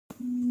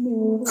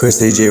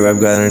Chris AJ Rap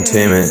God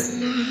Entertainment.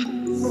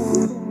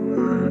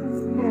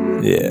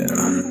 Yeah.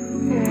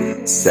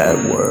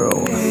 Sad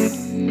world.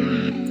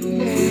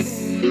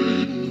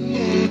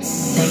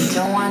 They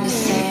don't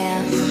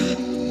understand.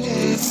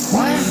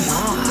 What am I?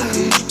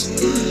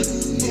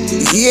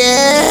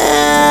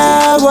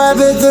 Yeah, what I've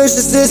been through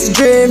since this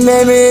dream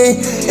made me.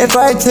 If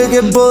I took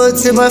a bullet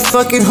to my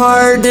fucking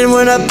heart and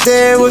went up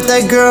there with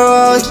that girl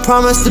I was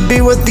promised to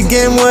be with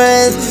again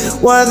with,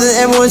 one of the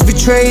everyone's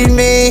betrayed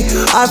me.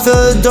 I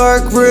feel the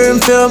dark room,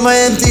 feel my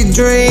empty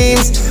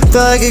dreams.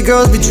 Feel like a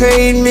girl's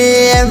betrayed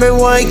me.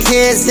 Everyone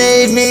can't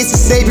save me, so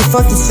save your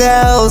fucking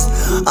selves.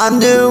 I'm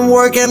doing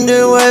work, I'm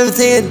doing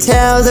everything it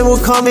tells. They will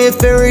call me a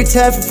fairy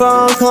tale if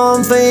I don't call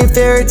me a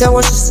fairy tale.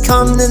 Watch this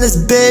coming in this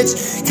bitch.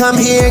 Come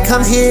here,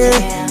 come here.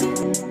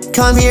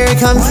 Come here,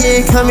 come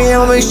here, come here.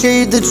 I'll make sure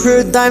you the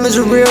truth. Diamonds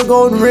are real,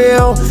 gold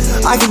real.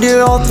 I can do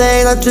it all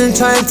thing. I've been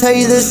trying to tell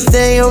you this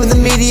thing over the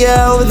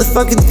media, over the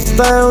fucking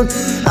phone.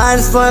 I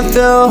just wanna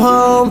feel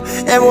home.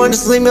 Everyone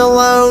just leave me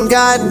alone.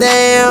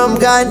 Goddamn,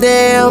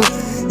 goddamn.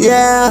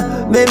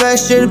 Yeah, maybe I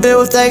should have been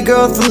with that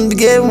girl from the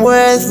beginning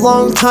with.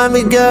 Long time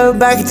ago,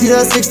 back in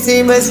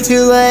 2016, but it's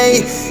too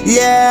late.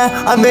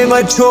 Yeah, I made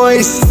my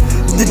choice.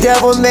 The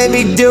devil made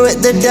me do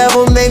it, the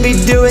devil made me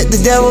do it, the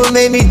devil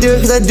made me do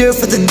it, cause I do it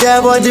for the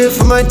devil, I do it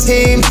for my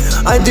team,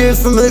 I do it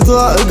for the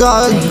God's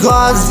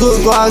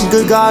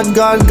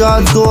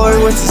glory,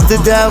 which is the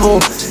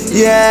devil.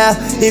 Yeah,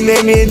 he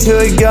made me into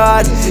a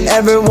god.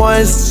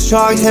 Everyone's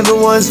shocked,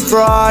 everyone's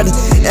fraud,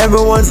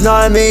 everyone's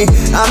not me.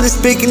 I'm just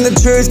speaking the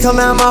truth, come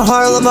out of my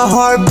heart, let my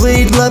heart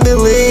bleed, let me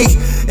leak.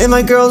 And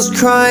my girl's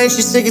crying,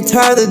 she's sick and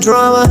tired of the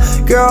drama.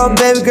 Girl,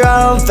 baby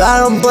girl, I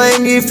don't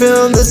blame you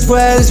feeling this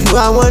way.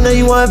 I wanna know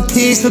you want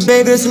peace, but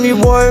baby there's gonna be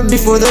war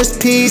before there's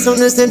peace on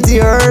this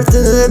empty earth.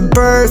 And then the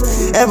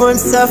birth,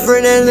 everyone's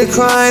suffering and the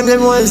crimes,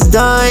 everyone's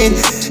dying.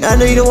 I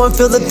know you don't want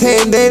to feel the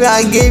pain, baby.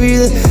 I gave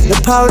you the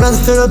power not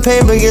to feel the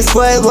pain, but guess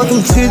what? Welcome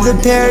to the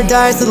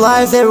paradise of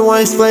life.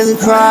 Everyone explains in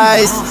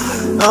Christ.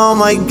 Oh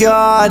my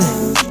God,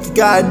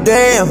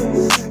 goddamn.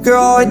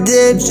 Girl, all I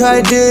did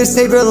try to do is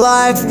save your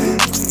life.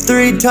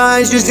 3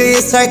 times just to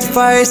get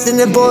sacrificed and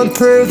then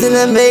bulletproof, and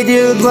then made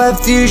you blood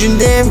fusion.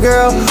 Damn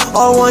girl,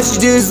 all I want you to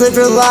do is live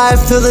your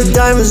life. Feel the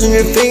diamonds on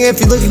your finger.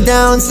 If you're looking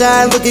down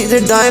sad, look at your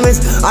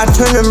diamonds. I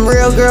turned them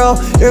real, girl.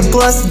 You're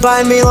blessed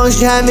by me. As long as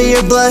you have me,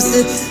 you're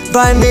blessed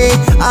by me.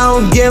 I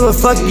don't give a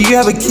fuck. You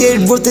have a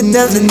kid with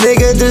another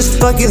nigga. Just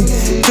fucking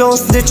don't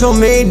snitch on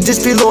me.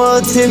 Just be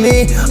loyal to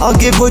me. I'll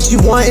give what you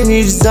want and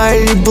you desire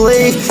and you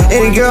believe.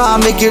 And girl, I'll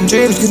make your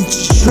dreams come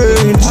true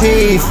and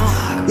achieve.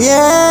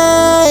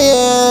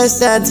 Yeah,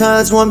 sad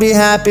times, wanna be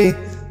happy.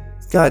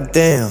 God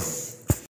damn.